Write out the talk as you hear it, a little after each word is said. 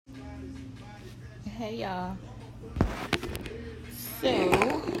Hey y'all.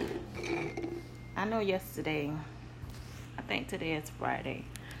 So, I know yesterday, I think today is Friday.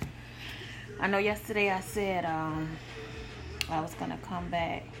 I know yesterday I said I was gonna come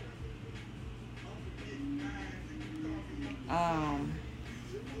back. Um,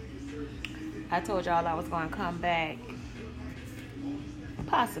 I told y'all I was gonna come back,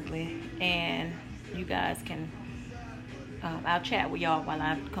 possibly, and you guys can. I'll chat with y'all while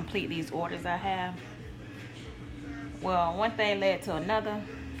I complete these orders I have. Well, one thing led to another,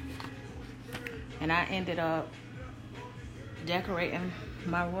 and I ended up decorating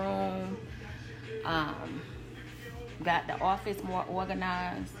my room. Got the office more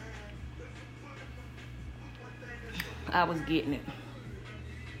organized. I was getting it.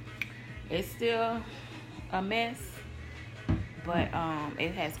 It's still a mess, but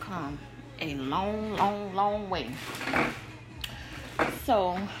it has come a long way.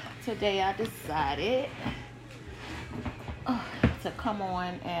 So today I decided to come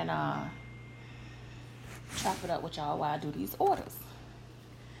on and chop it up with y'all while I do these orders.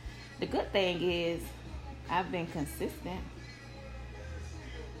 The good thing is I've been consistent.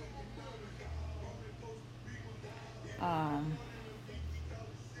 I've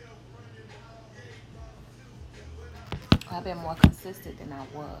been more consistent than I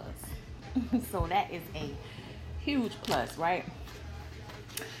was. So that is a huge plus, right?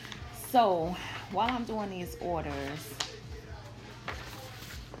 So while I'm doing these orders,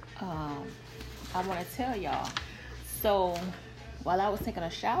 I want to tell y'all. So while I was taking a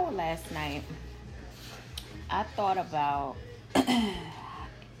shower last night, I thought about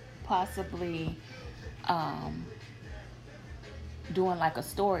possibly doing like a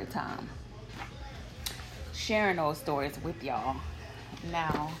story time, sharing those stories with y'all.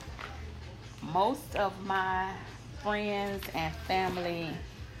 Now, most of my friends and family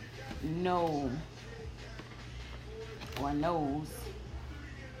knows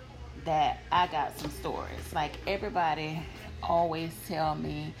that I got some stories. Like, everybody always tell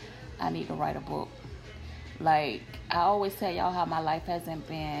me I need to write a book. Like, I always tell y'all how my life hasn't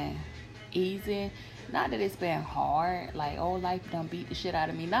been easy. Not that it's been hard, like, oh, life done beat the shit out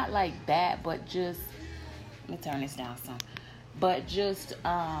of me. Not like that, but just, let me turn this down some. But just,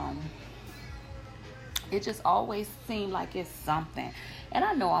 it just always seemed like it's something. And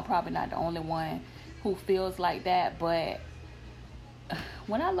I know I'm probably not the only one who feels like that, but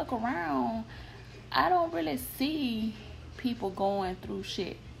when I look around, I don't really see people going through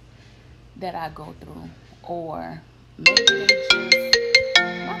shit that I go through. Or maybe they just,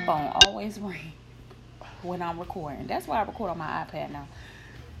 my phone always rings when I'm recording. That's why I record on my iPad now.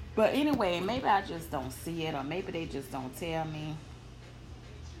 But anyway, maybe I just don't see it, or maybe they just don't tell me.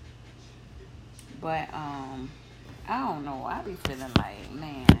 But I don't know. I be feeling like,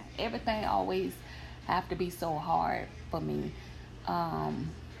 man, everything always have to be so hard for me.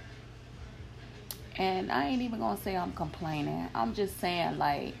 And I ain't even gonna say I'm complaining. I'm just saying,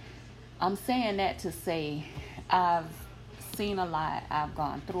 like, I'm saying that to say I've seen a lot. I've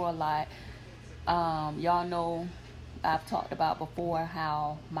gone through a lot. Y'all know I've talked about before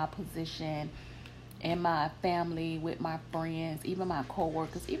how my position in my family, with my friends, even my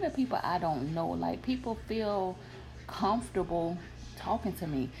coworkers, even people I don't know, like, people feel comfortable talking to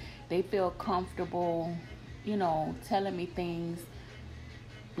me. They feel comfortable, telling me things.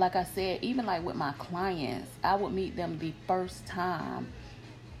 Like I said, even like with my clients, I would meet them the first time,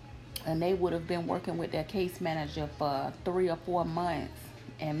 and they would have been working with their case manager for 3 or 4 months,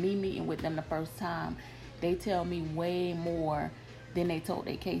 and me meeting with them the first time, they tell me way more than they told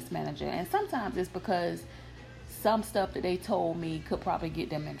their case manager. And sometimes it's because some stuff that they told me could probably get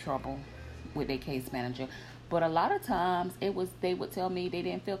them in trouble with their case manager. But a lot of times they would tell me they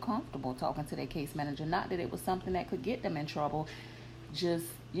didn't feel comfortable talking to their case manager. Not that it was something that could get them in trouble. Just,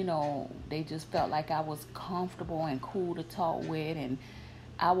 they just felt like I was comfortable and cool to talk with. And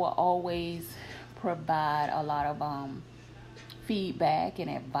I will always provide a lot of feedback and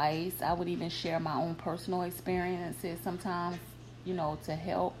advice. I would even share my own personal experiences sometimes, to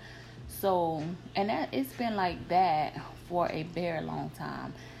help. So, and it's been like that for a very long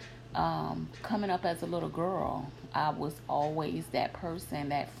time. Coming up as a little girl, I was always that person,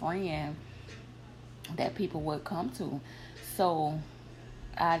 that friend that people would come to. So,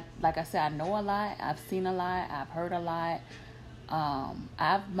 like I said, I know a lot. I've seen a lot. I've heard a lot.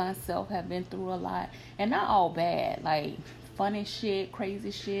 I myself have been through a lot, and not all bad. Like, funny shit, crazy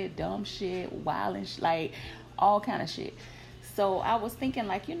shit, dumb shit, wild and like all kind of shit. So I was thinking,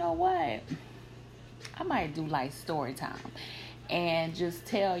 like, you know what? I might do like story time and just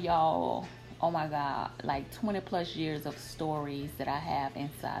tell y'all, oh my God, like 20 plus years of stories that I have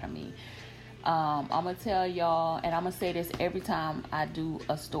inside of me. I'm gonna tell y'all, and I'm gonna say this every time I do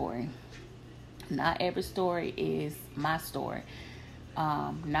a story. Not every story is my story.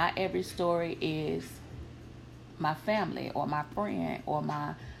 Not every story is my family or my friend or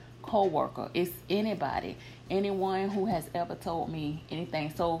my co-worker. It's anybody, anyone who has ever told me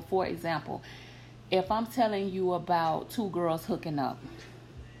anything. So, for example, if I'm telling you about two girls hooking up,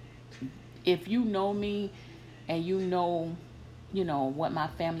 if you know me and you know what my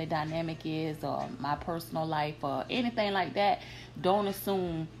family dynamic is or my personal life or anything like that, don't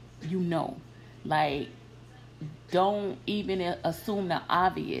assume you know. Like, don't even assume the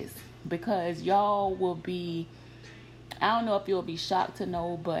obvious, because y'all will be, I don't know if you'll be shocked to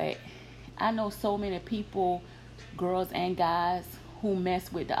know, but I know so many people, girls and guys, who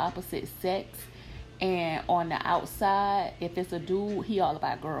mess with the opposite sex, and on the outside, if it's a dude, he all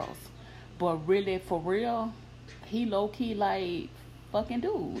about girls, but really, for real, he low-key like fucking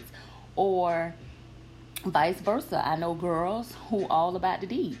dudes. Or vice versa. I know girls who all about the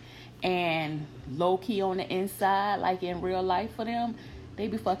D, and low-key on the inside, like in real life for them, they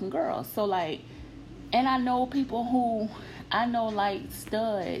be fucking girls. So like, and I know people who, I know like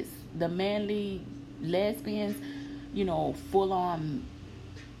studs, the manly lesbians, you know, full on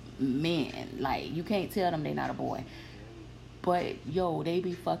men. Like, you can't tell them they not a boy. But yo, they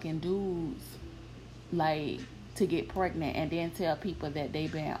be fucking dudes like to get pregnant and then tell people that they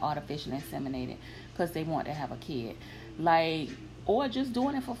been artificially inseminated because they want to have a kid. Like, or just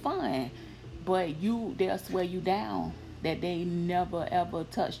doing it for fun. But they'll swear you down that they never ever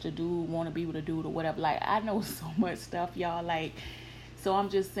touched a dude, want to be with a dude or whatever. Like, I know so much stuff, y'all. Like, so I'm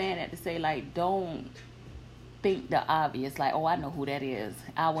just saying that to say, like, don't think the obvious. Like, oh, I know who that is.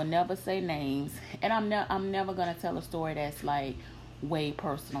 I will never say names, and I'm never gonna tell a story that's like way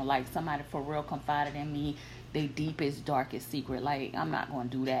personal. Like, somebody for real confided in me their deepest, darkest secret. Like, I'm not gonna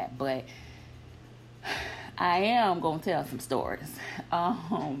do that, but I am gonna tell some stories.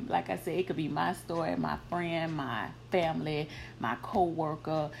 Like I said, it could be my story, my friend, my family, my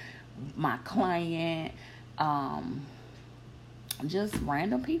co-worker, my client, just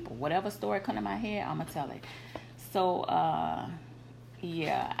random people. Whatever story come to my head, I'm gonna tell it. So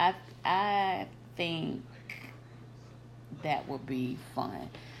yeah, I think that would be fun.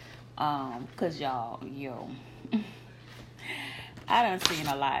 Cause y'all, I done seen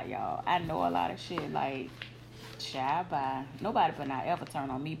a lot, y'all. I know a lot of shit. Like, shy by nobody but not ever turn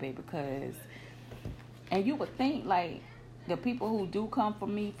on me, baby. Because, and you would think like the people who do come for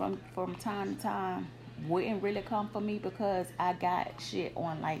me from time to time wouldn't really come for me, because I got shit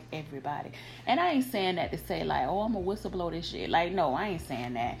on like everybody. And I ain't saying that to say like, oh, I'm a whistleblow this shit. Like, no, I ain't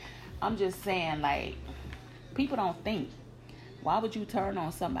saying that. I'm just saying, like, people don't think. Why would you turn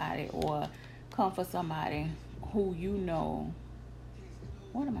on somebody or come for somebody who you know?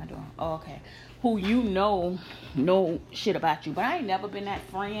 What am I doing? Oh, okay. Who you know shit about you. But I ain't never been that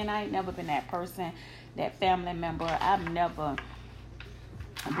friend. I ain't never been that person, that family member. I've never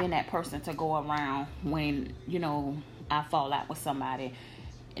been that person to go around when, I fall out with somebody.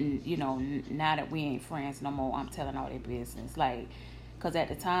 And, now that we ain't friends no more, I'm telling all their business. Like, because at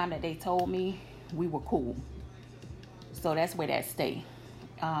the time that they told me, we were cool. So that's where that stay.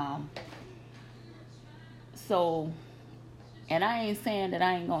 So, and I ain't saying that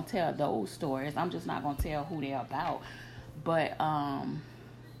I ain't gonna tell those stories. I'm just not gonna tell who they're about. But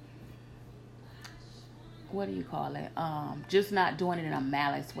what do you call it? Just not doing it in a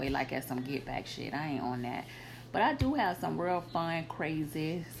malice way, like as some get back shit. I ain't on that. But I do have some real fun,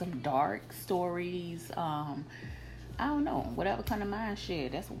 crazy, some dark stories. I don't know, whatever kind of mind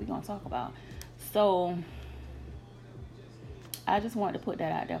shit. That's what we gonna talk about. So I just wanted to put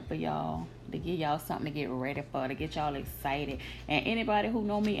that out there for y'all, to give y'all something to get ready for, to get y'all excited. And anybody who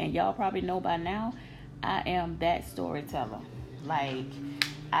know me, and y'all probably know by now, I am that storyteller. Like,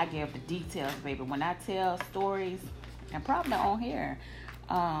 I give the details, baby. When I tell stories, and probably on here,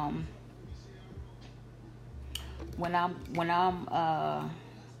 when I'm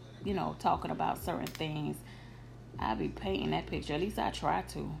talking about certain things, I be painting that picture. At least I try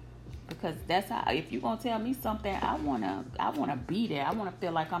to. Because that's how, if you're going to tell me something, I wanna be there. I want to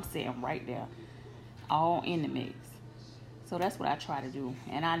feel like I'm sitting right there, all in the mix. So that's what I try to do.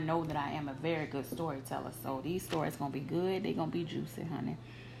 And I know that I am a very good storyteller. So these stories going to be good. They're going to be juicy, honey.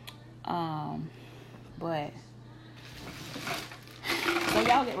 But, so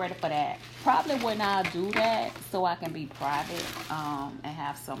y'all get ready for that. Probably when I do that, so I can be private, and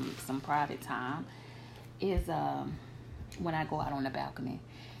have some private time, is when I go out on the balcony.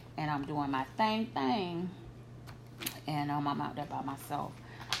 And I'm doing my thing, and I'm out there by myself.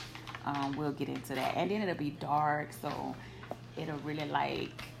 We'll get into that, and then it'll be dark, so it'll really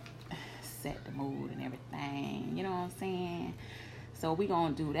like set the mood and everything. You know what I'm saying? So we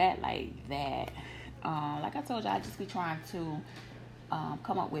gonna do that like that. Like I told you, I just be trying to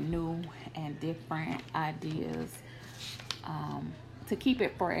come up with new and different ideas to keep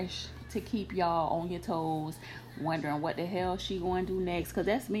it fresh, to keep y'all on your toes, wondering what the hell she going to do next. Because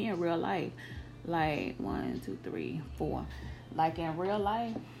that's me in real life. Like 1, 2, 3, 4. Like in real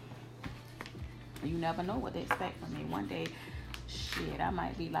life, you never know what to expect from me. One day, shit, I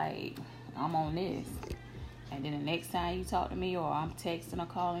might be like, I'm on this. And then the next time you talk to me, or I'm texting or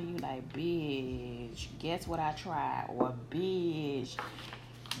calling you, like, bitch, guess what I tried? Or bitch,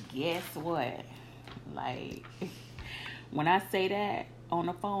 guess what? Like, when I say that on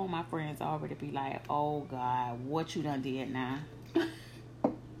the phone, my friends already be like, oh God, what you done did now?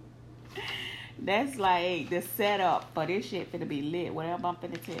 That's like the setup for this shit finna be lit, whatever I'm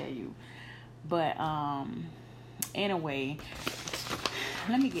finna tell you. But anyway,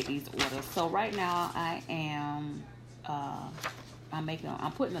 let me get these orders. So right now I am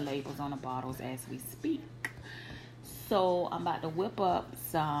I'm putting the labels on the bottles as we speak. So I'm about to whip up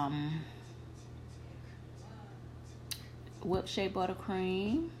some whipped shea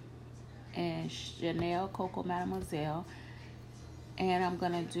buttercream and Chanel Coco Mademoiselle, and I'm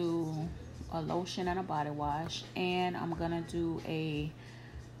gonna do a lotion and a body wash, and I'm gonna do a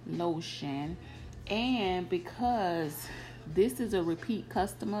lotion. And because this is a repeat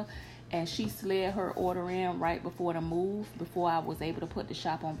customer and she slid her order in right before the move, before I was able to put the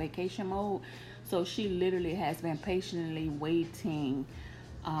shop on vacation mode, so she literally has been patiently waiting.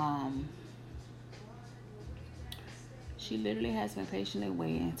 She literally has been patiently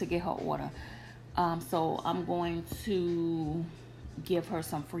waiting to get her order. So I'm going to give her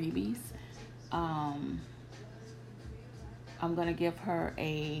some freebies. I'm going to give her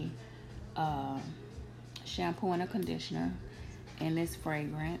a shampoo and a conditioner in this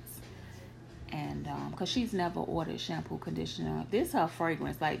fragrance. And because she's never ordered shampoo, conditioner. This her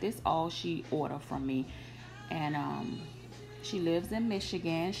fragrance. Like, this all she ordered from me. And she lives in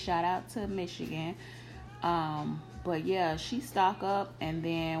Michigan. Shout out to Michigan. But yeah, she stock up, and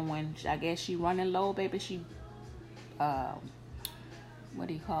then when I guess she running low, baby, she what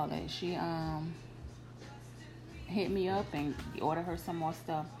do you call it? She hit me up and order her some more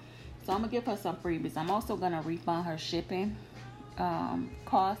stuff. So I'm gonna give her some freebies. I'm also gonna refund her shipping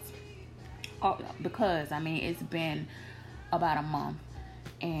costs, because I mean it's been about a month,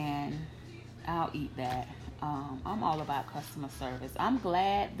 and I'll eat that. I'm all about customer service. I'm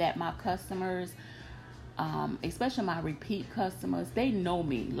glad that my customers, especially my repeat customers, they know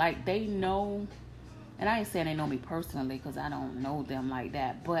me. Like, they know, and I ain't saying they know me personally because I don't know them like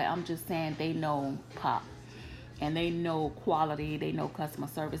that, but I'm just saying they know Pop, and they know quality, they know customer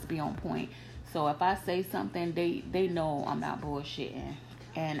service be on point. So if I say something, they know I'm not bullshitting.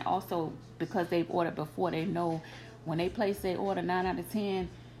 And also, because they've ordered before, they know when they place their order 9 out of 10,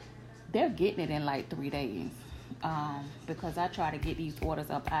 they're getting it in like 3 days. Because I try to get these orders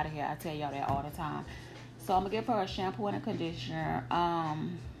up out of here. I tell y'all that all the time. So I'm gonna give her a shampoo and a conditioner.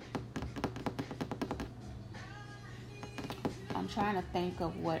 I'm trying to think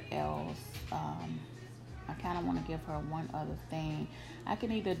of what else. I kind of want to give her one other thing. I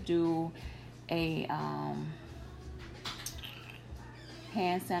can either do a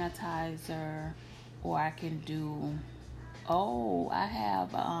hand sanitizer, or I can do, I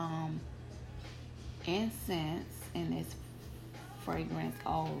have incense in this fragrance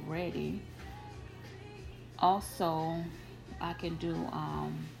already. Also, I can do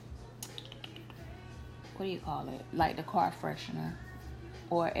what do you call it? Like the car freshener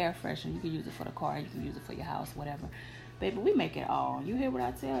or air freshener. You can use it for the car, you can use it for your house, whatever. Baby, we make it all. You hear what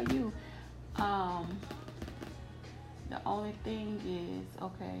I tell you? The only thing is,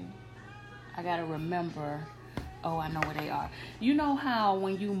 okay, I gotta remember. Oh, I know where they are. You know how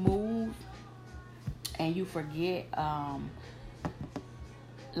when you move and you forget,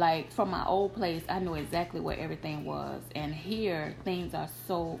 like from my old place, I knew exactly where everything was. And here, things are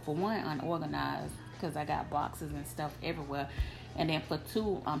so, for one, unorganized because I got boxes and stuff everywhere. And then for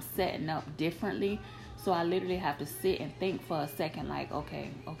two, I'm setting up differently. So I literally have to sit and think for a second, like, okay,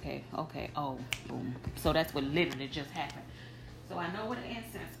 oh, boom. So that's what literally just happened. So I know where the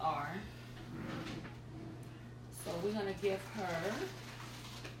incense are. So we're going to give her,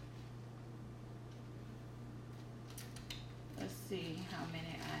 let's see how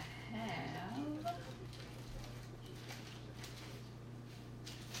many I have.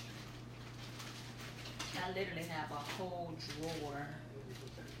 I literally have a whole drawer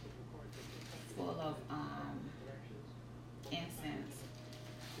full of incense.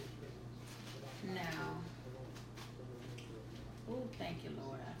 Now, oh, thank you,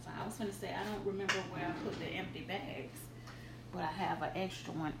 Lord. I was gonna say I don't remember where I put the empty bags, but I have an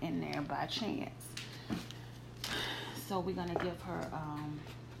extra one in there by chance. So we're gonna give her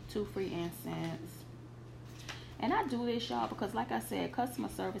 2 free incense. And I do this, y'all, because like I said, customer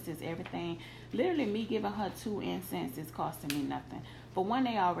service is everything. Literally, me giving her 2 incense is costing me nothing. For 1,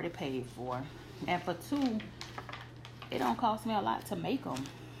 they already paid for. And for 2, it don't cost me a lot to make them.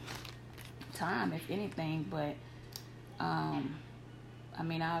 Time, if anything, but I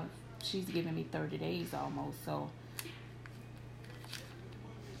mean, she's giving me 30 days almost, so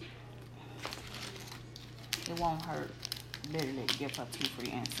it won't hurt literally to give her 2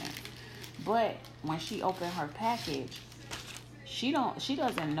 free incense. But when she opened her package, she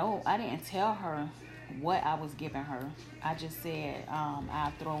doesn't know. I didn't tell her what I was giving her. I just said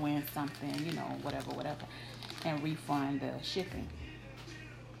I'll throw in something, you know, whatever, and refund the shipping.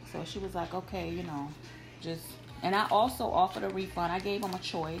 So she was like, okay, you know, just, and I also offered a refund. I gave them a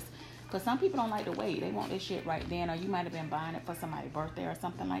choice, because some people don't like to wait. They want this shit right then, or you might have been buying it for somebody's birthday or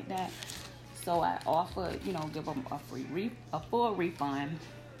something like that. So I offered, you know, give them a full refund,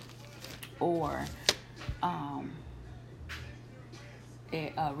 or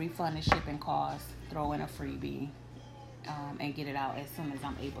refund the shipping costs, throw in a freebie, and get it out as soon as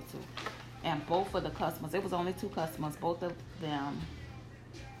I'm able to. And both of the customers, it was only 2 customers, both of them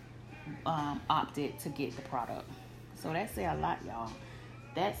opted to get the product. So that says a lot, y'all.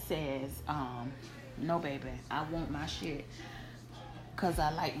 That says, no baby, I want my shit because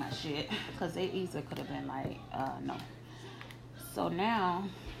I like my shit, because they easily could have been like, no. So now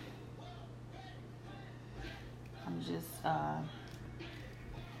I'm just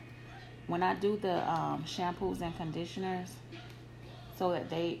when I do the shampoos and conditioners, so that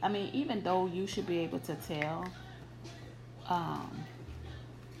they, I mean, even though you should be able to tell,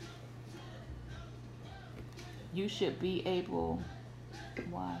 you should be able,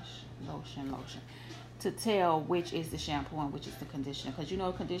 wash, lotion, to tell which is the shampoo and which is the conditioner. Because you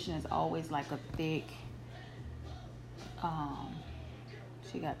know, conditioner is always like a thick,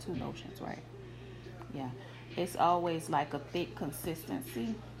 she got 2 lotions, right? Yeah. It's always like a thick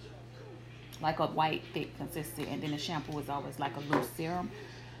consistency, like a white thick consistency. And then the shampoo is always like a loose serum.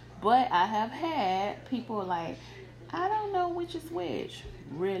 But I have had people like, I don't know which is which.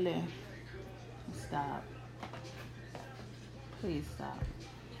 Really? Stop. Please stop.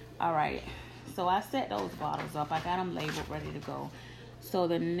 All right. So I set those bottles up. I got them labeled, ready to go. So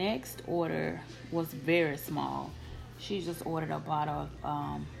the next order was very small. She just ordered a bottle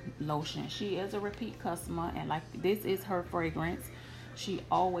of lotion. She is a repeat customer, and like, this is her fragrance. She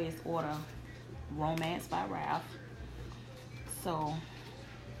always order Romance by Ralph. So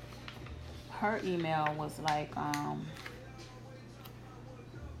her email was like,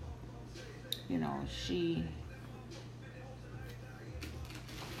 you know, she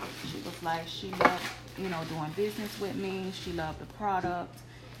was like, she loved, you know, doing business with me. She loved the product,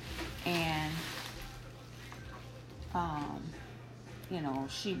 and you know,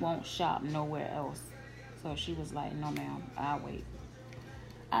 she won't shop nowhere else. So she was like, no ma'am, I'll wait.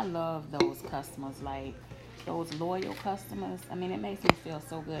 I love those customers, like those loyal customers. I mean, it makes me feel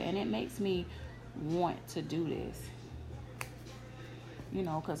so good, and it makes me want to do this, you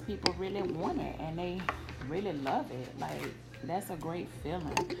know, because people really want it and they really love it. Like, that's a great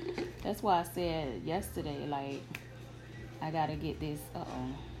feeling. That's why I said yesterday, like, I gotta get this.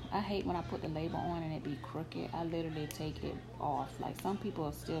 I hate when I put the label on and it be crooked. I literally take it off. Like, some people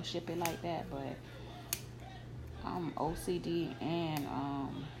still ship it like that, but I'm OCD, and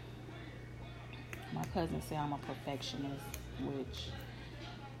my cousin say I'm a perfectionist, which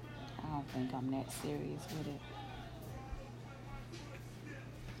I don't think I'm that serious with it.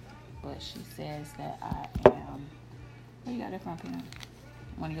 But she says that I am. Where you got it from, Pina?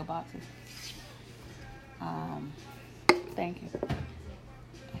 One of your boxes? Thank you.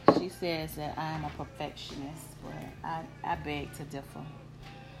 She says that I am a perfectionist, but I beg to differ.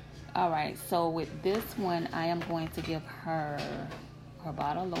 Alright, so with this one, I am going to give her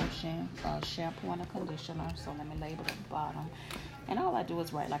bottle lotion, a shampoo, and a conditioner. So let me label the bottom. And all I do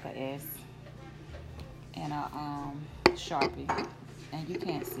is write like a S and a Sharpie. And you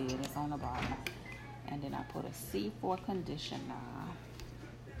can't see it, it's on the bottom. And then I put a C for conditioner.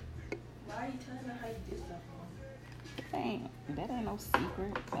 Why are you telling me how you do stuff? That ain't no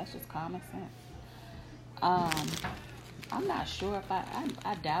secret. That's just common sense. I'm not sure if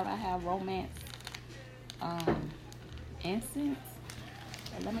I doubt I have Romance incense.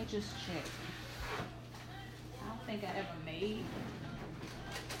 But let me just check. I don't think I ever made.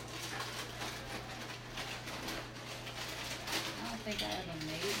 I don't think I ever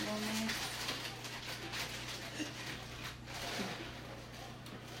made Romance.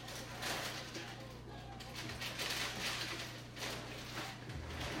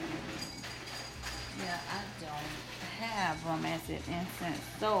 scented incense.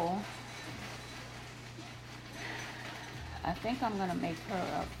 So I think I'm gonna make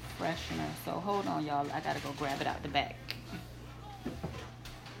her a freshener. So hold on, y'all. I gotta go grab it out the back.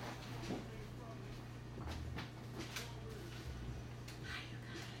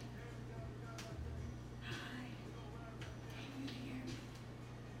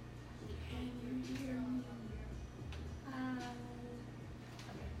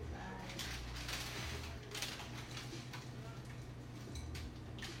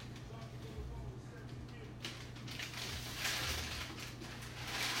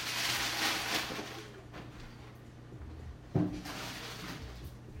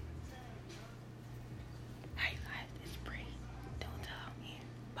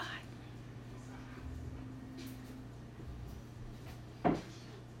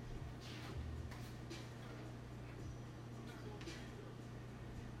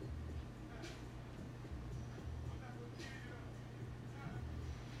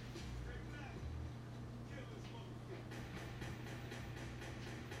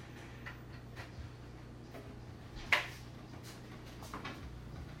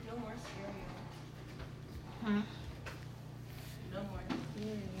 No more cereal. Hmm? No more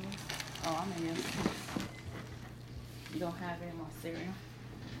cereal. Oh, I'm in here. You don't have any more cereal?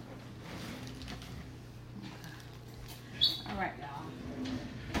 Okay. All right, y'all.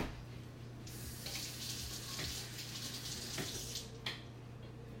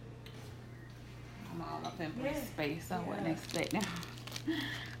 I'm all up in free space. I wasn't expecting.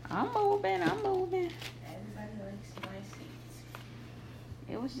 I'm moving. Everybody likes my seats.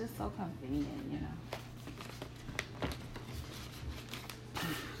 It was just so convenient, you know.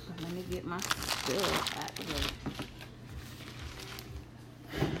 So let me get my stuff out the way.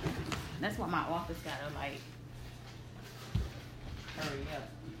 That's why my office gotta like hurry up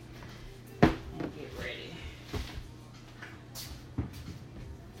and get ready.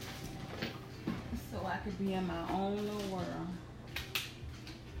 So I could be in my own little world.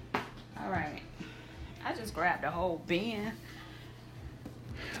 Alright. I just grabbed the whole bin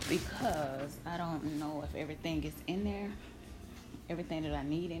because I don't know if everything is in there. Everything that I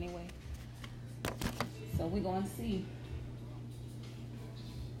need anyway. So we're gonna see.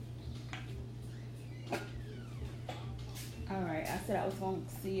 Alright, I said I was gonna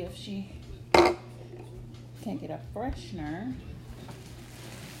see if she can get a freshener.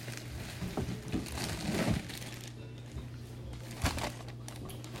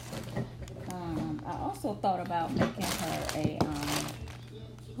 I also thought about making her a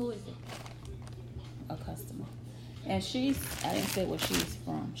Who is it? a customer. And I didn't say where she's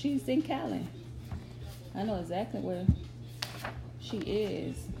from. She's in Cali. I know exactly where she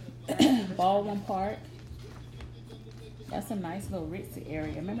is. Baldwin Park. That's a nice little ritzy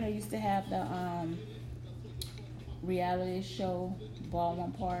area. Remember they used to have the reality show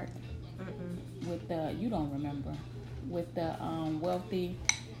Baldwin Park? With the, you don't remember, with the wealthy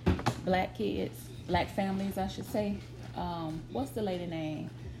black kids, black families I should say. What's the lady name?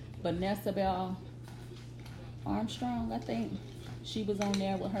 Vanessa Bell Armstrong, I think. She was on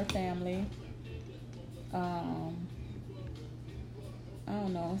there with her family. I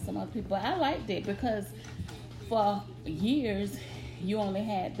don't know, some other people. But I liked it because for years you only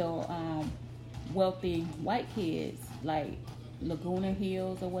had the wealthy white kids, like Laguna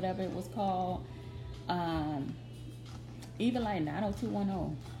Hills or whatever it was called. Even like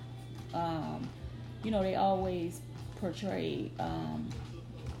 90210. You know, they always portrayed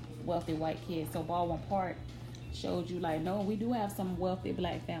wealthy white kids. So Baldwin Park showed you like, no, we do have some wealthy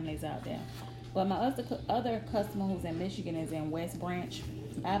black families out there. But my other customer who's in Michigan is in West Branch.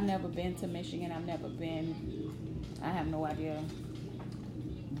 I've never been to Michigan. I have no idea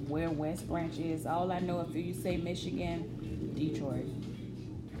where West Branch is. All I know, if you say Michigan, Detroit.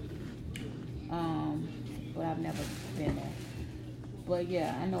 But I've never been there. But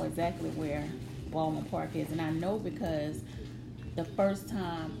yeah, I know exactly where Baldwin Park is. And I know because the first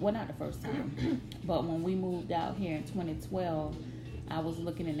time, well, not the first time, but when we moved out here in 2012, I was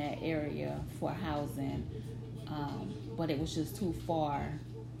looking in that area for housing, but it was just too far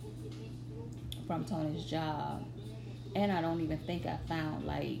from Tony's job. And I don't even think I found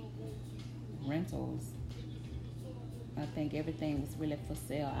like rentals. I think everything was really for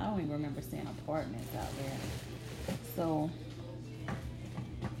sale. I don't even remember seeing apartments out there. So,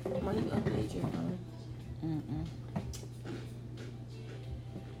 Why you update your phone?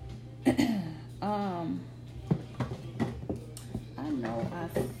 I know I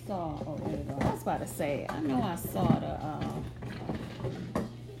saw. Oh, there we go. I was about to say. I know I saw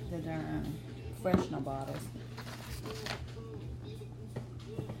the darn freshener bottles,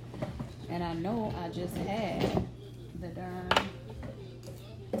 and I know I just had the darn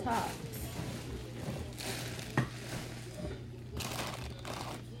tops.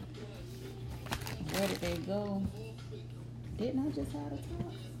 Where did they go? Didn't I just have a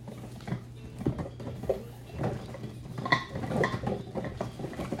top?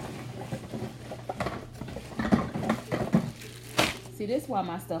 See, this is why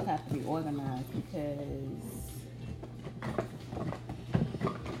my stuff has to be organized, because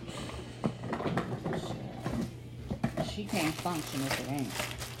she can't function if it ain't.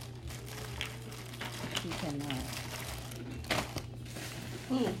 She cannot.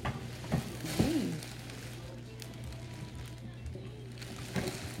 Me.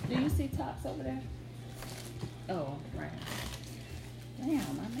 Do you see tops over there? Oh, right. Damn, I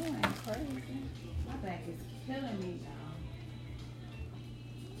know I ain't crazy. My back is killing me, y'all.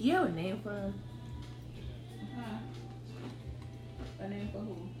 You have a name for him? Huh? A name for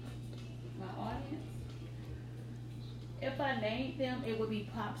who? My audience? If I named them, it would be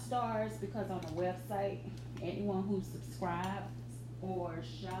pop stars, because on the website, anyone who subscribes or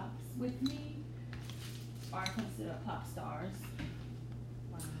shops with me are considered pop stars.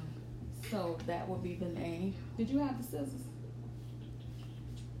 Wow. So that would be the name. Did you have the scissors?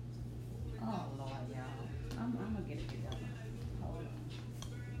 Oh Lord, y'all. I'm gonna get it together. Hold on.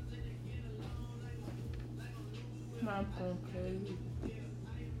 My phone crazy.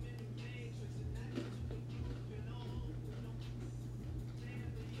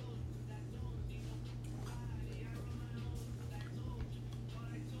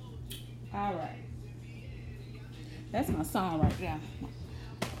 All right. That's my song right there.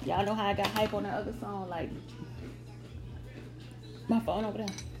 Y'all know how I got hype on that other song? Like, my phone over there.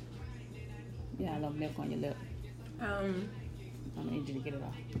 Yeah, I love milk on your lip. I'm gonna need you to get it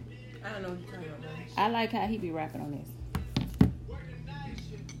off. I don't know what you're talking about. I like how he be rapping on this.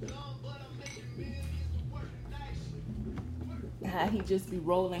 How he just be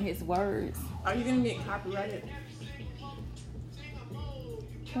rolling his words. Are you gonna get copyrighted?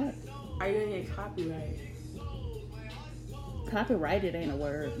 What? Are you gonna get copyrighted? Copyrighted ain't a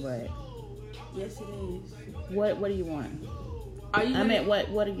word, but Yes, it is. what do you want? Are you? I mean,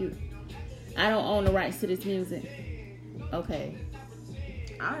 what do you? I don't own the rights to this music. Okay.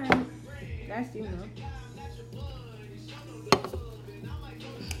 Alright. That's you know.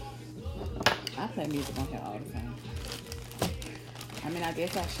 I play music on here all the time. I mean, I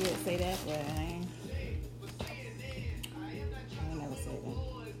guess I should say that, but I ain't never said that.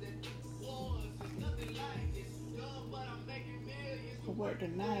 To work the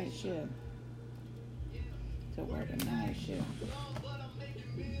night shift. To work the night shift.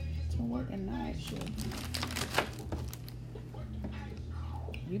 To work the night shift.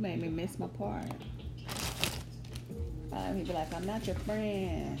 You made me miss my part. He'd be like, I'm not your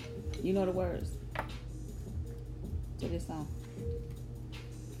friend. You know the words to this song.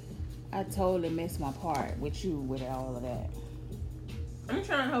 I totally missed my part with you with all of that. I'm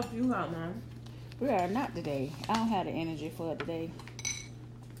trying to help you out, Mom. We are not today. I don't have the energy for it today.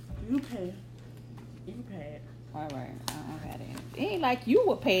 You pay. You pay it. All right, I don't have the energy. It ain't like you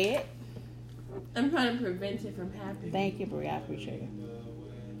would pay it. I'm trying to prevent it from happening. Thank you, Brie. I appreciate it.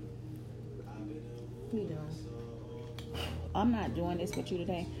 We don't. I'm not doing this with you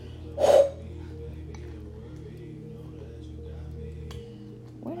today.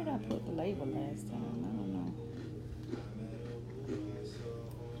 Where did I put the label last time? I don't know.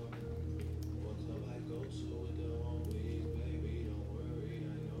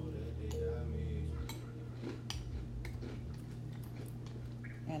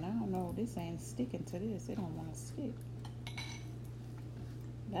 And I don't know, this ain't sticking to this. It don't want to stick.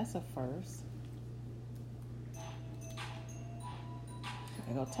 That's a first.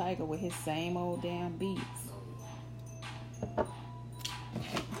 There go Tiger with his same old damn beats.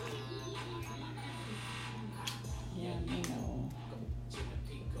 Yeah, you know.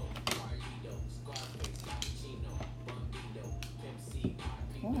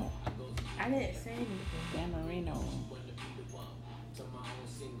 What? I didn't say anything. Dan Marino.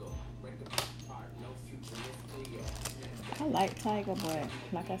 I like Tiger, but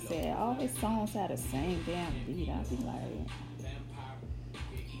like I said, all his songs have the same damn beat. I be like,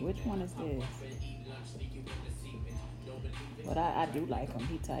 which one is this? But I do like him.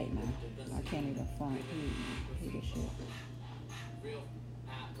 He tight now. I can't even front. He the shit.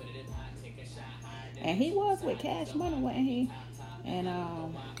 And he was with Cash Money, wasn't he? And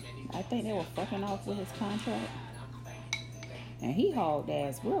I think they were fucking off with his contract. And he hauled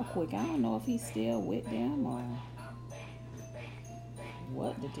ass real quick. I don't know if he's still with them or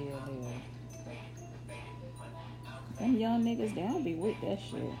what the deal is. Them young niggas, they don't be with that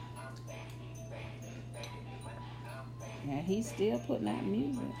shit. And he's still putting out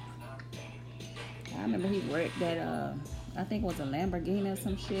music. I remember he worked at, I think it was a Lamborghini or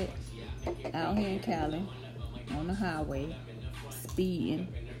some shit out here in Cali on the highway, speeding.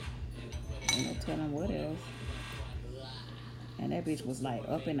 And no telling what else. And that bitch was like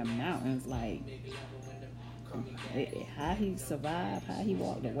up in the mountains, like how he survived, how he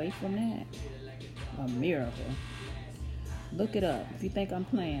walked away from that. A miracle. Look it up if you think I'm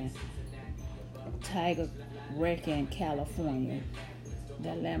playing. Tiger wreck in California.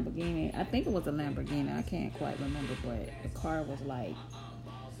 That Lamborghini, I think it was a Lamborghini, I can't quite remember, but the car was like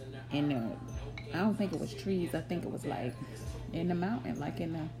in the, I don't think it was trees, I think it was like in the mountain, like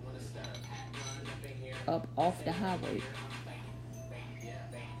in the, up off the highway.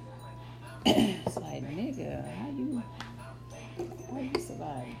 It's like, nigga, how you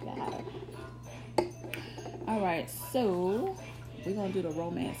survive that? Alright, so we're gonna do the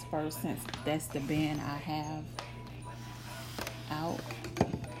romance first, since that's the band I have out.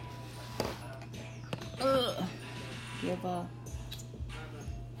 Give up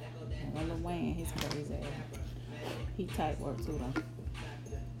Lil Wayne, his crazy ass. He tight work too though.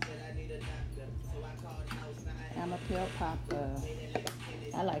 I'm a pill popper.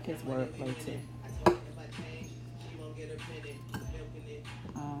 I like his wordplay too.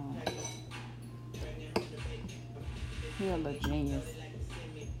 He a little genius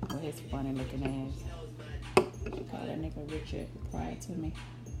with his funny looking ass. Call that nigga Richard Pryor to me.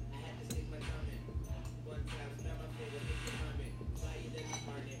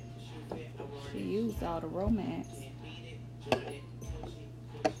 She used all the romance.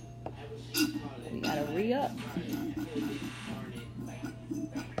 We gotta re-up.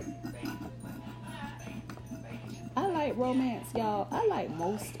 I like romance, y'all. I like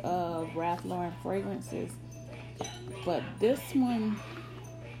most of Ralph Lauren fragrances. But this one,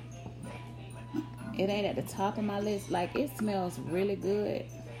 it ain't at the top of my list. Like, it smells really good,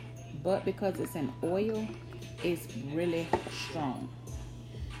 but because it's an oil, it's really strong.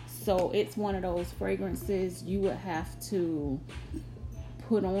 So it's one of those fragrances you would have to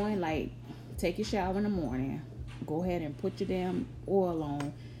put on, like, take your shower in the morning, go ahead and put your damn oil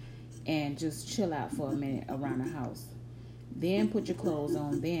on, and just chill out for a minute around the house. Then put your clothes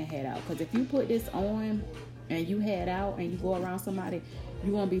on, then head out. Because if you put this on and you head out and you go around somebody,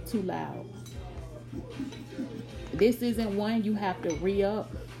 you're going to be too loud. This isn't one you have to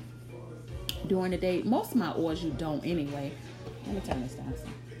re-up during the day. Most of my oils you don't anyway. Let me turn this down.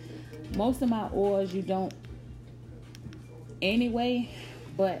 Most of my oils you don't anyway.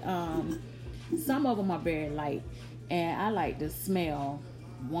 But some of them are very light. And I like to smell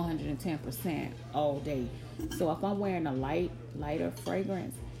 110% all day. So if I'm wearing a lighter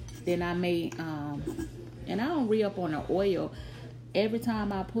fragrance, then I may, and I don't re-up on the oil. Every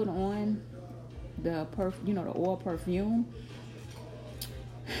time I put on the the oil perfume,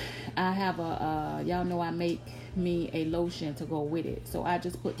 I have y'all know I make me a lotion to go with it. So I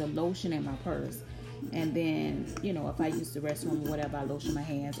just put the lotion in my purse. And then, if I use the restroom or whatever, I lotion my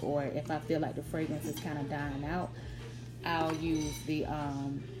hands. Or if I feel like the fragrance is kind of dying out, I'll use the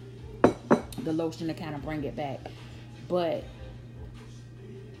lotion to kind of bring it back. But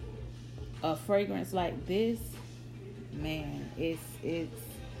a fragrance like this, man, it's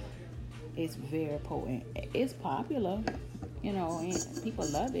very potent. It's popular, and people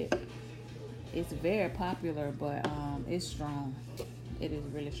love it. It's very popular, but it's strong. It is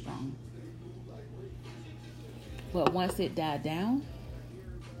really strong. But once it died down,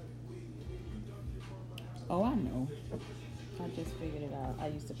 oh, I know. I just figured it out. I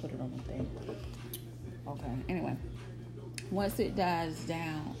used to put it on the thing. Okay, anyway. Once it dies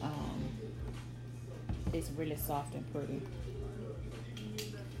down, it's really soft and pretty.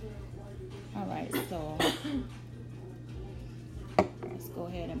 Alright, so let's go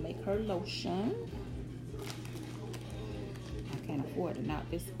ahead and make her lotion. I can't afford to knock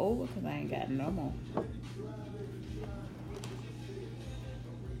this over because I ain't got no more.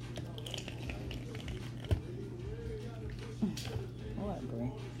 What,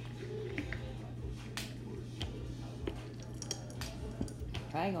 Brie?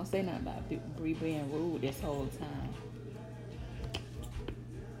 I ain't gonna say nothing about Brie being rude this whole time.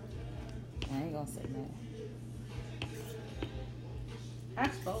 I ain't gonna say nothing. I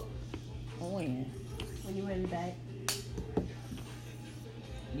spoke. When? When you went back.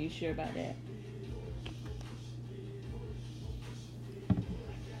 You sure about that?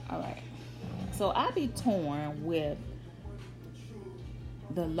 Alright. So I be torn with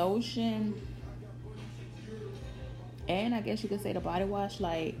the lotion, and I guess you could say the body wash.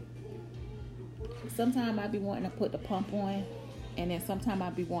 Like, sometimes I be wanting to put the pump on, and then sometimes I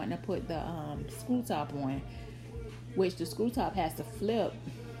be wanting to put the screw top on. which the screw top has to flip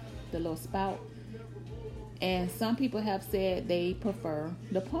the little spout. And some people have said they prefer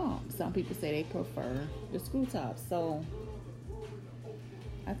the pump. Some people say they prefer the screw top. So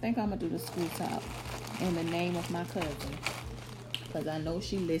I think I'm gonna do the screw top in the name of my cousin, because I know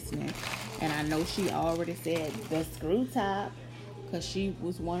she listening, and I know she already said the screw top, because she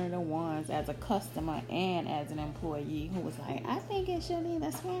was one of the ones as a customer and as an employee who was like, I think it should be the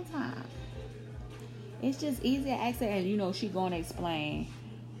screw top. It's just easy to ask her, and you know she gonna explain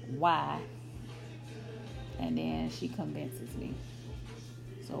why, and then she convinces me.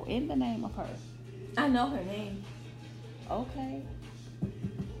 So in the name of her. I know her name. Okay.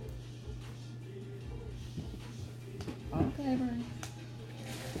 Okay, Brian.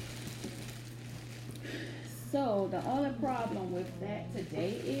 So the only problem with that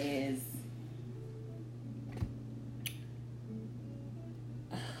today is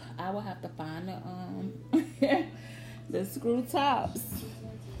I will have to find the the screw tops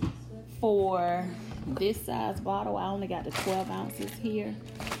for this size bottle. I only got the 12 ounces here.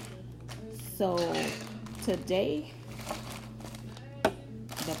 So today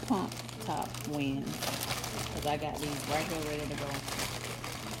the pump top wins, because I got these right here ready to go.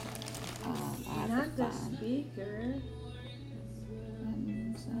 I have Not to the find speaker.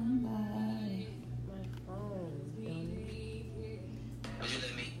 somebody. My phone.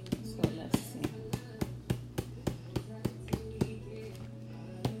 So let's see.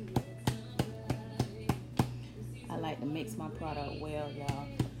 I like to mix my product well, y'all.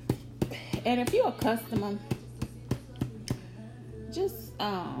 And if you're a customer, just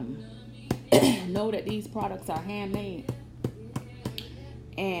know that these products are handmade,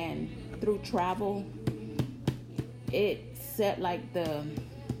 and through travel, it set like the,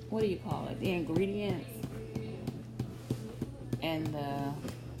 what do you call it, the ingredients and the,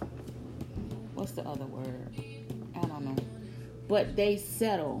 what's the other word, I don't know, but they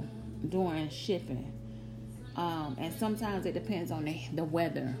settle during shipping. And sometimes it depends on the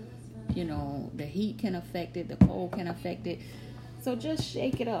weather. You know, the heat can affect it, the cold can affect it. So just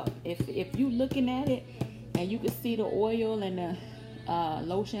shake it up. If you looking at it and you can see the oil and the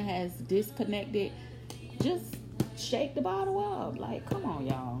lotion has disconnected, just shake the bottle up. Like, come on,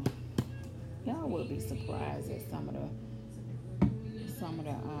 y'all. Y'all will be surprised at some of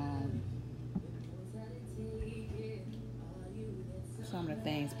the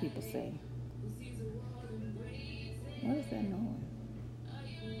things people say. What is that noise?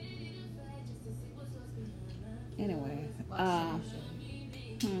 Anyway, I'm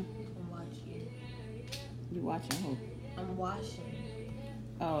watching. You watching who? I'm washing.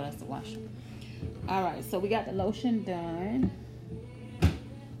 Oh, that's the washer. All right, so we got the lotion done.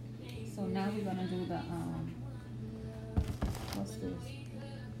 So now we're gonna do the what's this?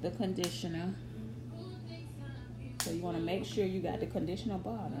 The conditioner. So you want to make sure you got the conditioner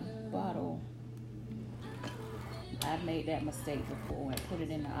bottle. I've made that mistake before and put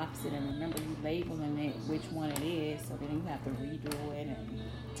it in the opposite, and remember you labeling it which one it is, so then you have to redo it, and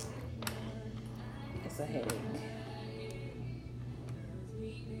it's a headache.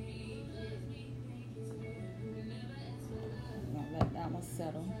 We're gonna let that one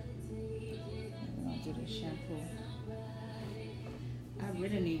settle. We're gonna do the shampoo. I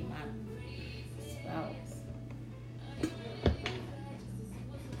really need my spouts.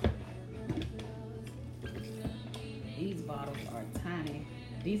 These bottles are tiny.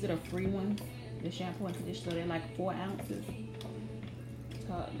 These are the free ones. The shampoo and conditioner, they're like 4 ounces.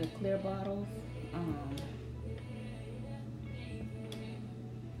 The clear bottles.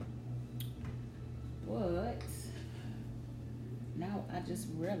 But now I just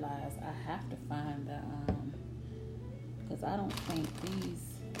realized I have to find the because I don't think these.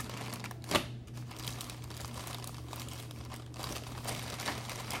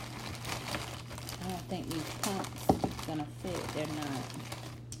 I don't think these pumps gonna fit. They're not.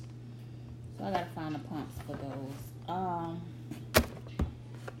 So I gotta find the pumps for those.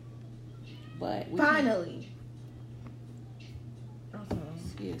 But we Finally.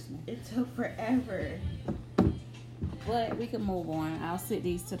 Excuse me. It took forever. But we can move on. I'll sit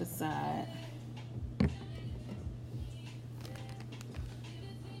these to the side.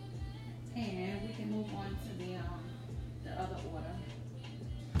 And we can move on to the other order.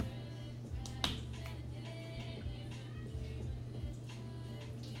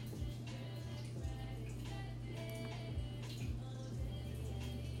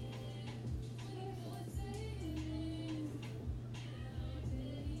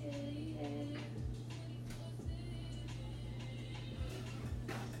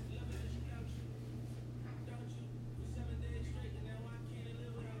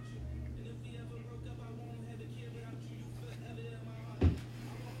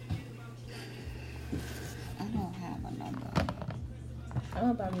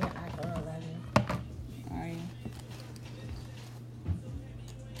 I'm gonna buy me an iPhone 11. Are you?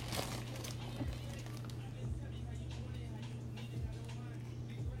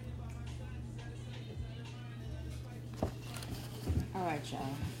 All right, y'all.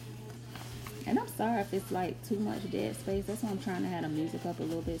 And I'm sorry if it's like too much dead space. That's why I'm trying to have the music up a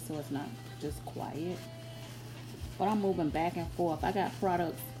little bit so it's not just quiet. But I'm moving back and forth. I got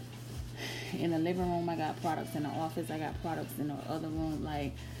products in the living room. I got products in the office. I got products in the other room.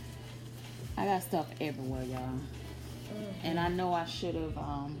 Like, I got stuff everywhere, y'all. Mm-hmm. And I know I should have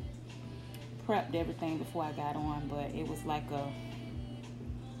prepped everything before I got on, but it was like a,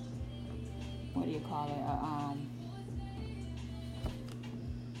 what do you call it?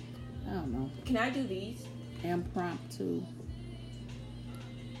 I don't know. Can I do these? Impromptu.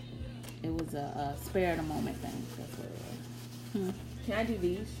 It was a spare the moment thing. That's what it was. Can I do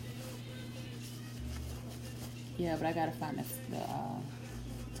these? Yeah, but I gotta find the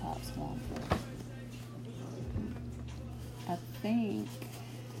tops one first. I think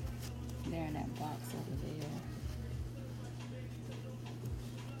they're in that box over there.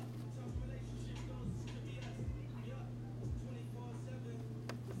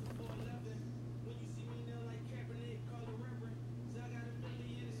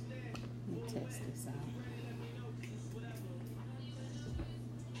 Test this out.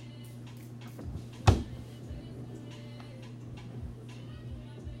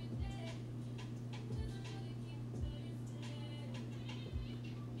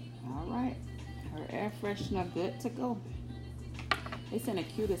 All right, her air freshener good to go. It's in the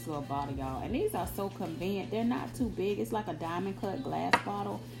cutest little bottle, y'all, and these are so convenient. They're not too big. It's like a diamond cut glass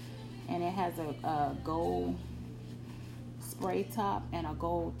bottle, and it has a gold spray top and a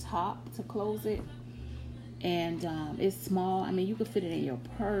gold top to close it. And it's small. I mean, you can fit it in your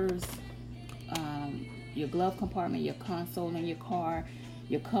purse, your glove compartment, your console in your car,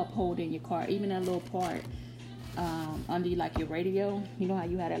 your cup holder in your car, even that little part under like your radio. You know how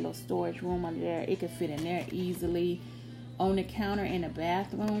you have that little storage room under there? It could fit in there easily. On the counter in the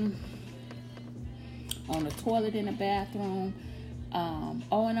bathroom, on the toilet in the bathroom.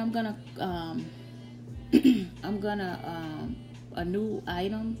 Oh, and I'm gonna a new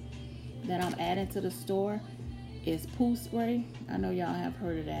item that I'm adding to the store is poo spray. I know y'all have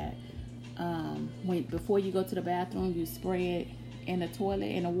heard of that. Before you go to the bathroom, you spray it in the toilet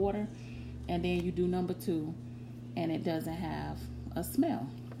in the water, and then you do number 2, and it doesn't have a smell.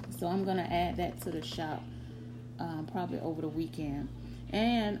 So I'm gonna add that to the shop probably over the weekend.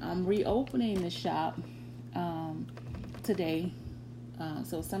 And I'm reopening the shop today.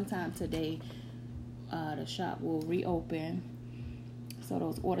 So sometime today the shop will reopen, so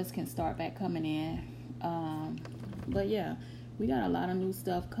those orders can start back coming in. But yeah, we got a lot of new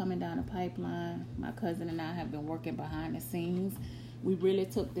stuff coming down the pipeline. My cousin and I have been working behind the scenes. We really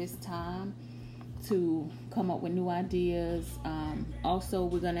took this time to come up with new ideas. Also,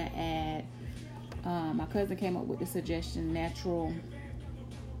 we're gonna add, my cousin came up with the suggestion, natural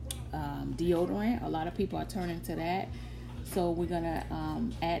deodorant. A lot of people are turning to that, so we're gonna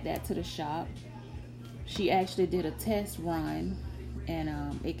add that to the shop. She actually did a test run, and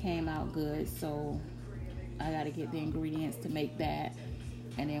it came out good, so I got to get the ingredients to make that,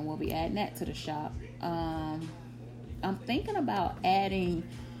 and then we'll be adding that to the shop. I'm thinking about adding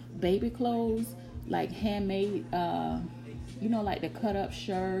baby clothes, like handmade, like the cut up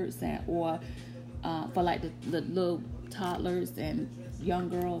shirts, or for like the little toddlers and young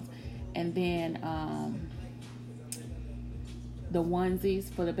girls, and then the onesies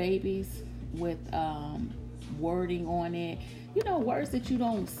for the babies with wording on it, words that you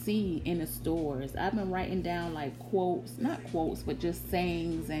don't see in the stores. I've been writing down like quotes, not quotes, but just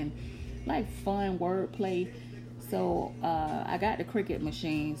sayings and like fun wordplay. So I got the Cricut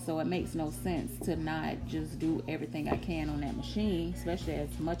machine, so it makes no sense to not just do everything I can on that machine, especially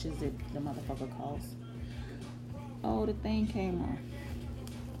as much as the motherfucker costs. Oh, the thing came off.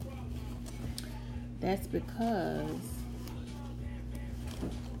 That's because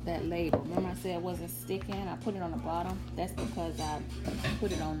that label, remember I said it wasn't sticking? I put it on the bottom. That's because I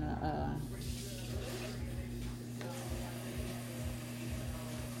put it on the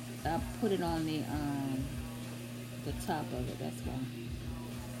I put it on the top of it. That's why.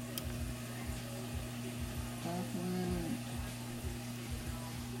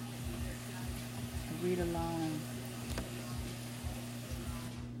 Read along.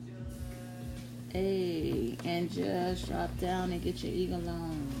 Hey, and just drop down and get your eagle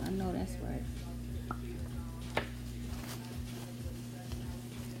on. I know that's right.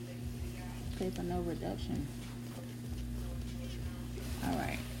 Pay for no reduction. All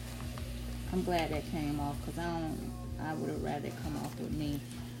right. I'm glad that came off, because I would have rather it come off with me.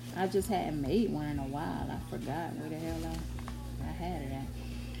 I just hadn't made one in a while. I forgot where the hell I had it at.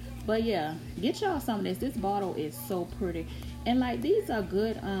 But yeah, get y'all some of this. This bottle is so pretty. And like, these are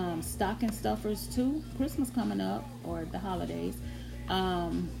good stocking stuffers too. Christmas coming up, or the holidays.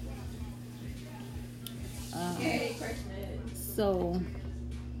 Yay, Christmas. So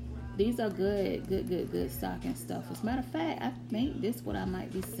these are good stocking stuffers. Matter of fact, I think this is what I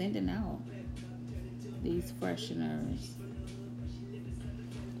might be sending out. These fresheners.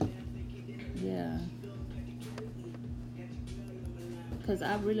 Yeah. Because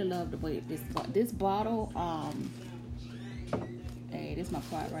I really love the way this bottle, hey, this is my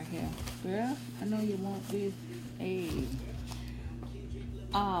part right here. Girl, I know you want this. Hey.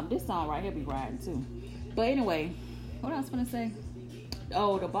 This song right here be riding too. But anyway, what I was gonna say?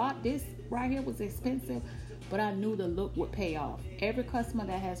 Oh, this right here was expensive, but I knew the look would pay off. Every customer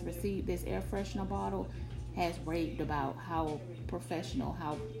that has received this air freshener bottle has raved about how professional,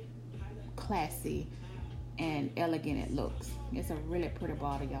 how classy and elegant it looks. It's a really pretty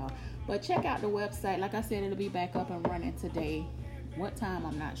bottle, y'all. But check out the website. Like I said, it'll be back up and running today. What time,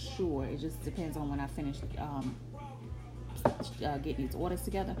 I'm not sure. It just depends on when I finish getting these orders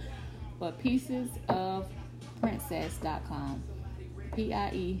together. But piecesofprincess.com.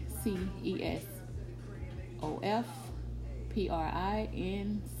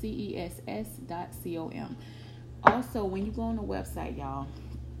 piecesofprincess.com. Also, when you go on the website, y'all,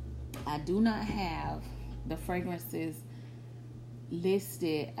 I do not have the fragrances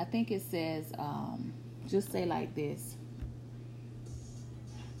listed. I think it says just say like this,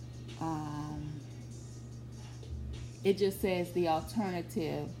 it just says the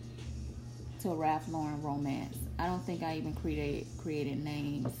alternative to Ralph Lauren Romance. I don't think I even created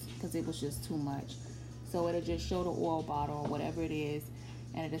names because it was just too much. So it'll just show the oil bottle or whatever it is,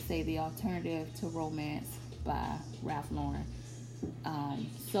 and it'll say the alternative to Romance by Ralph Lauren.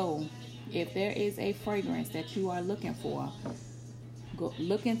 So if there is a fragrance that you are looking for,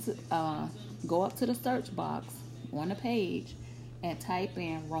 go up to the search box on the page and type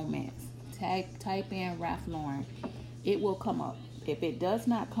in Romance. Type in Ralph Lauren. It will come up. If it does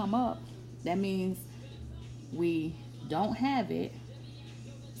not come up, that means we don't have it.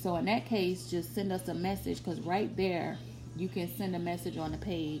 So in that case, just send us a message, because right there you can send a message on the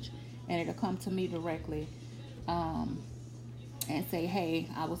page and it'll come to me directly, and say, hey,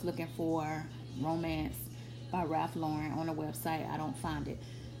 I was looking for Romance by Ralph Lauren on the website. I don't find it.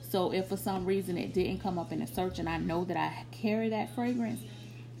 So if for some reason it didn't come up in the search and I know that I carry that fragrance,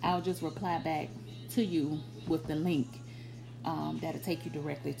 I'll just reply back to you with the link that'll take you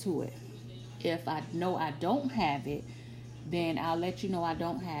directly to it. If I know I don't have it, then I'll let you know I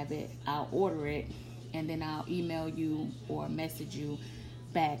don't have it. I'll order it, and then I'll email you or message you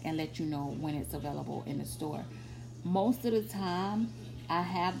back and let you know when it's available in the store. Most of the time, I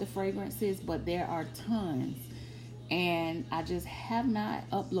have the fragrances, but there are tons, and I just have not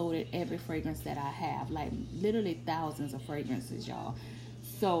uploaded every fragrance that I have. Like literally thousands of fragrances, y'all.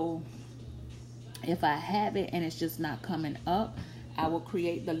 So if I have it and it's just not coming up, I will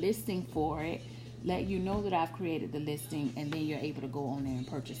create the listing for it, let you know that I've created the listing, and then you're able to go on there and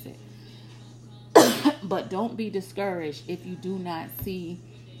purchase it. But don't be discouraged if you do not see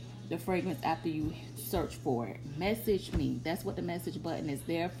the fragrance after you search for it. Message me. That's what the message button is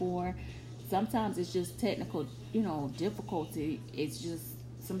there for. Sometimes it's just technical, difficulty. It's just,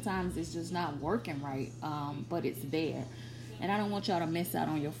 sometimes it's just not working right, but it's there. And I don't want y'all to miss out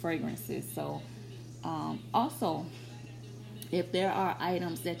on your fragrances. So also, if there are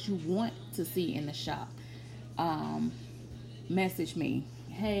items that you want to see in the shop, message me.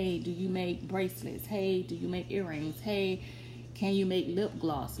 Hey, do you make bracelets? Hey, do you make earrings? Hey, can you make lip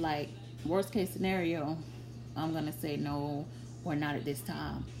gloss? Like, worst case scenario, I'm going to say no or not at this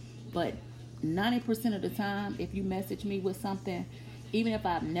time. But 90% of the time, if you message me with something, even if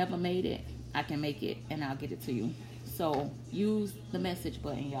I've never made it, I can make it and I'll get it to you. So use the message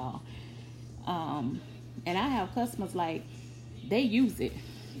button, y'all. And I have customers, like, they use it.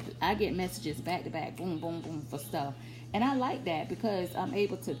 I get messages back to back, boom, boom, boom, for stuff. And I like that because I'm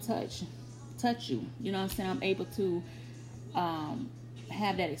able to touch you. You know what I'm saying? I'm able to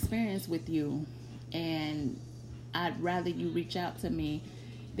have that experience with you. And I'd rather you reach out to me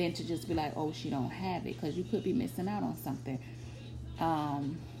than to just be like, oh, she don't have it, because you could be missing out on something.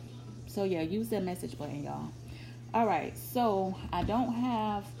 So yeah, use that message button, y'all. All right, so I don't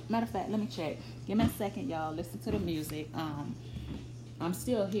have, matter of fact, let me check. Give me a second, y'all. Listen to the music. I'm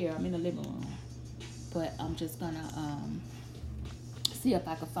still here. I'm in the living room, but I'm just gonna see if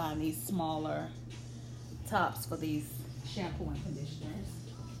I can find these smaller tops for these shampoo and conditioners.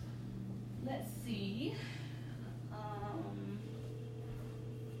 Let's see.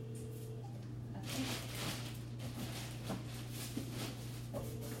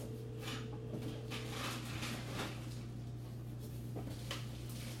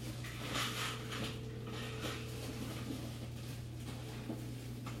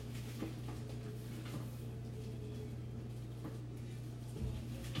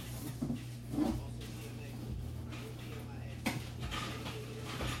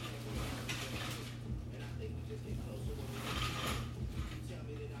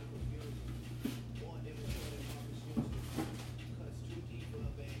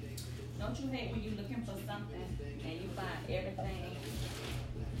 Don't you hate when you're looking for something and you find everything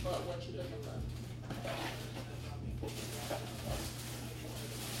but what you're looking for?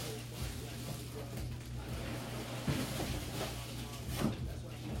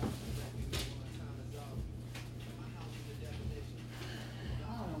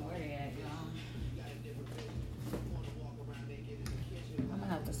 I don't know where they at, y'all. I'm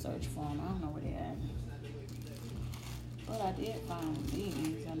gonna have to search for them. I don't know where they at. But I did find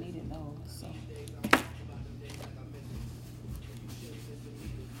these. I needed those. So.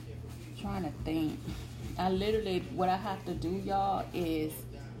 Trying to think. I literally, what I have to do, y'all, is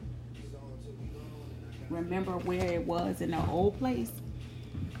remember where it was in the old place.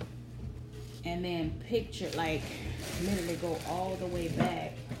 And then picture, like, literally go all the way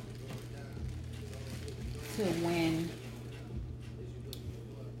back to when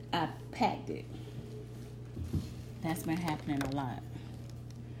I packed it. That's been happening a lot.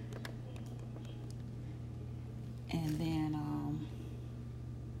 And then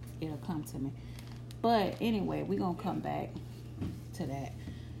it'll come to me. But anyway, we're going to come back to that.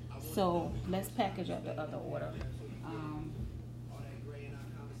 So let's package up the other order.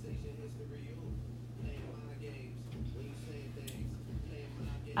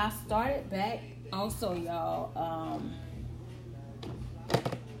 I started back also, y'all.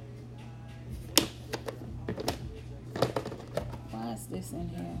 Why is this in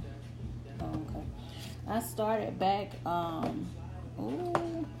here? Oh, okay. I started back.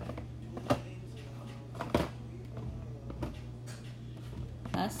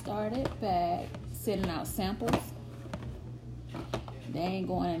 I started back sending out samples. They ain't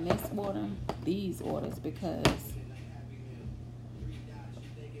going in this order, these orders, because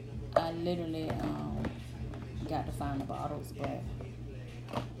I literally got to find the bottles, but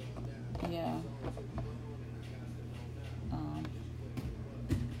yeah.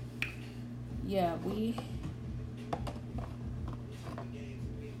 Yeah,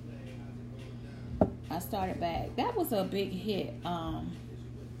 I started back. That was a big hit.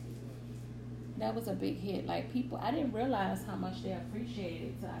 That was a big hit. Like, people, I didn't realize how much they appreciated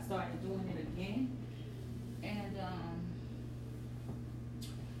it, so I started doing it again. And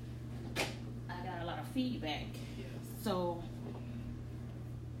I got a lot of feedback. So,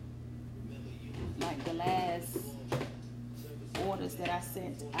 like the last orders that I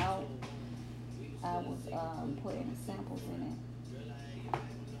sent out, I was putting samples in it.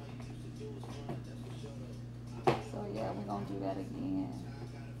 So yeah, we're gonna do that again.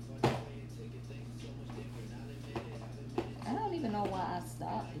 I don't even know why I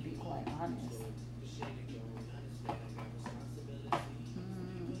stopped, to be quite honest.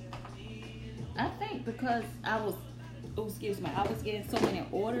 I think because I was getting so many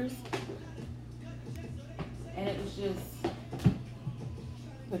orders, and it was just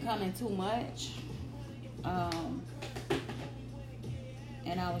becoming too much.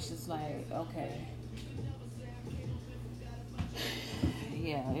 And I was just like, okay.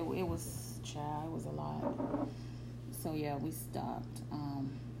 Yeah, it was, child, it was a lot. So yeah, we stopped.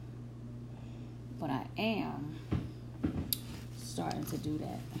 But I am starting to do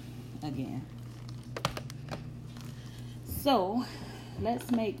that again. So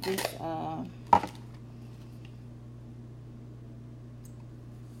let's make this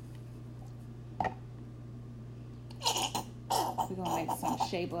we're gonna make some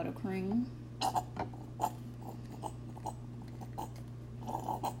shea butter cream.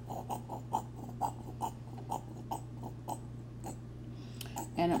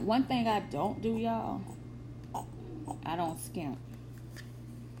 And one thing I don't do, y'all, I don't skimp.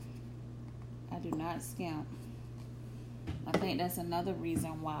 I do not skimp. I think that's another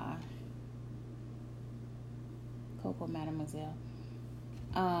reason why. Coco Mademoiselle.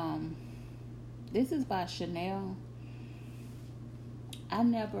 This is by Chanel. I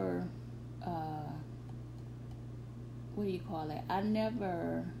never, what do you call it? I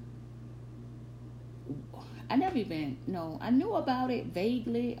never even, no, I knew about it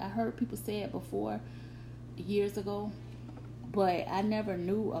vaguely. I heard people say it before, years ago, but I never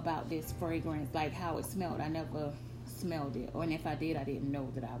knew about this fragrance, like how it smelled. I never smelled it, or if I did, I didn't know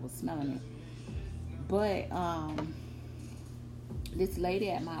that I was smelling it. But this lady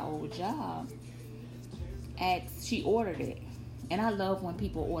at my old job she ordered it, and I love when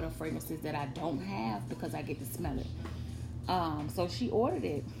people order fragrances that I don't have because I get to smell it. So she ordered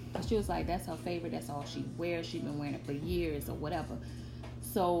it. She was like, that's her favorite, that's all she wears, she's been wearing it for years or whatever.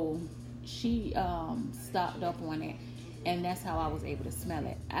 So she stocked up on it, and that's how I was able to smell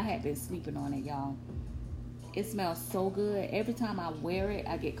it. I had been sleeping on it, y'all. It smells so good. Every time I wear it,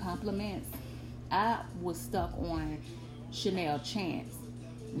 I get compliments. I was stuck on Chanel Chance.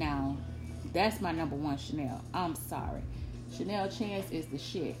 Now, That's my number one Chanel. I'm sorry. Chanel Chance is the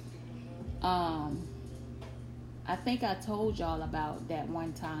shit. I think I told y'all about that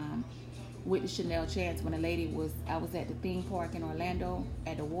one time with the Chanel Chance when I was at the theme park in Orlando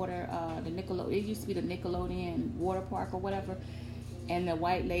at the water, it used to be the Nickelodeon water park or whatever, and the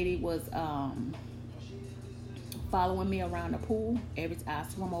white lady was following me around the pool. Every time I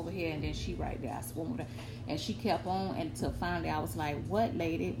swim over here and then she right there, I swim over there, and she kept on, and until finally I was like, what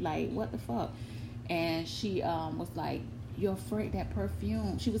lady, like what the fuck? And she was like, you're afraid that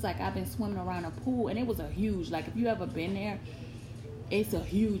perfume. She was like, I've been swimming around a pool, and it was a huge, like if you ever been there, it's a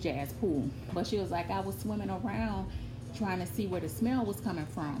huge ass pool. But she was like, I was swimming around trying to see where the smell was coming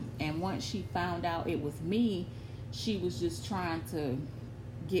from, and once she found out it was me, she was just trying to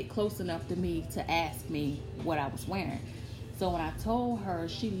get close enough to me to ask me what I was wearing. So when I told her,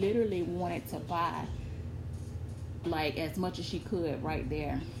 she literally wanted to buy like as much as she could right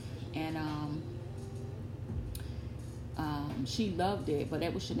there, and she loved it. But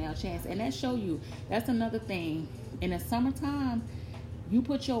that was Chanel Chance, and that show you, that's another thing. In the summertime, you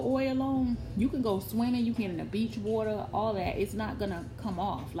put your oil on, you can go swimming, you can in the beach water, all that, it's not gonna come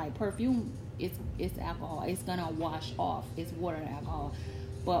off. Like perfume, it's alcohol, it's gonna wash off, it's water and alcohol.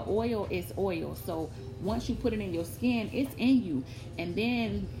 But oil is oil, so once you put it in your skin, it's in you. And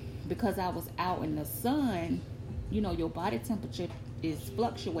then because I was out in the sun, you know, your body temperature is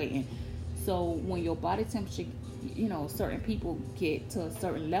fluctuating. So when your body temperature, you know, certain people get to a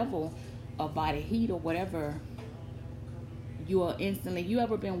certain level of body heat or whatever, you are instantly, you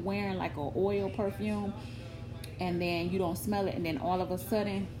ever been wearing like an oil perfume and then you don't smell it, and then all of a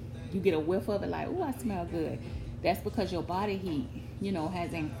sudden you get a whiff of it, like, oh, I smell good. That's because your body heat, you know,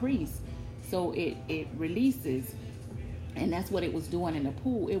 has increased, so it releases. And that's what it was doing in the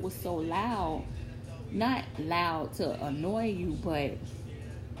pool. It was so loud, not loud to annoy you, but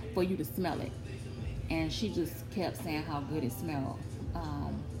for you to smell it. And she just kept saying how good it smelled.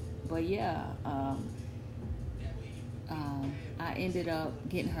 But yeah, I ended up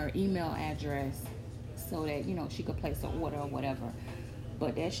getting her email address so that, you know, she could place an order or whatever.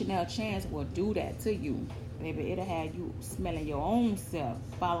 But that Chanel Chance will do that to you, baby. It'll have you smelling your own self,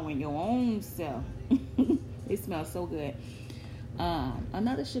 following your own self. It smells so good.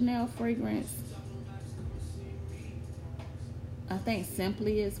 Another Chanel fragrance, I think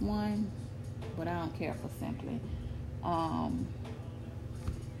Simply is one, but I don't care for Simply. And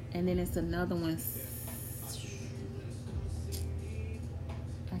then it's another one.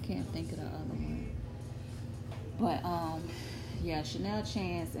 I can't think of the other one. But yeah, Chanel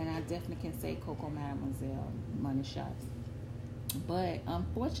Chance, and I definitely can say Coco Mademoiselle, Money Shots. But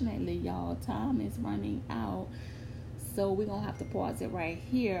unfortunately, y'all, time is running out, so we're gonna have to pause it right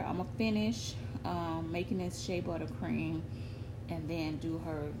here. I'm gonna finish making this shea butter cream, and then do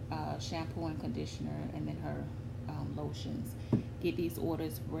her shampoo and conditioner, and then her lotions. Get these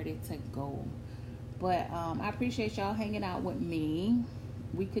orders ready to go. But I appreciate y'all hanging out with me.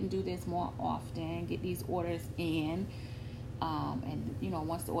 We can do this more often, get these orders in, and you know,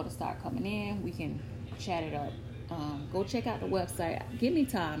 once the orders start coming in, we can chat it up. Go check out the website. Give me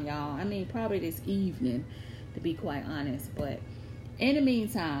time, y'all. I mean, probably this evening, to be quite honest. But in the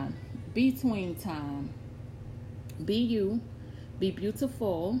meantime, between time, be you, be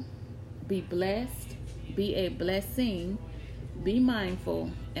beautiful, be blessed, be a blessing, be mindful,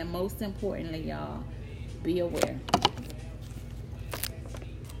 and most importantly, y'all, be aware.